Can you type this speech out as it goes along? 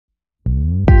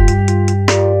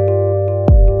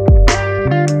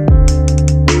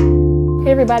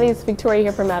everybody, it's Victoria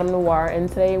here from MadameNoire, and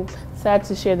today I'm sad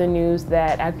to share the news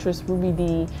that actress Ruby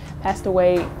Dee passed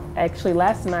away actually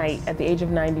last night at the age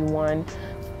of 91.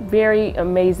 Very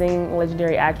amazing,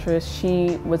 legendary actress.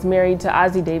 She was married to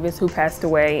Ossie Davis, who passed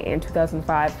away in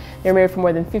 2005. They were married for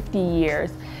more than 50 years.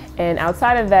 And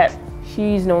outside of that,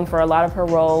 she's known for a lot of her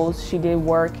roles. She did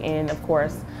work in, of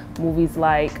course, movies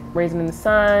like Raisin in the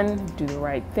Sun, Do the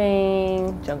Right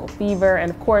Thing, Jungle Fever, and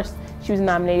of course, she was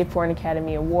nominated for an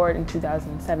Academy Award in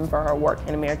 2007 for her work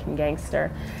in American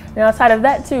Gangster. Now, outside of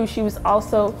that too, she was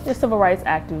also a civil rights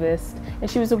activist,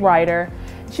 and she was a writer.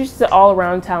 She was just an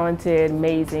all-around talented,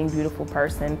 amazing, beautiful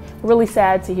person. Really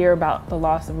sad to hear about the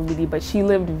loss of Ruby Dee, but she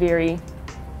lived very,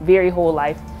 very whole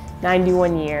life,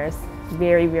 91 years.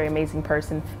 Very, very amazing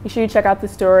person. Make sure you check out the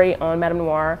story on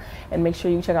MadameNoire, and make sure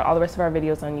you check out all the rest of our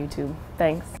videos on YouTube.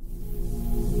 Thanks.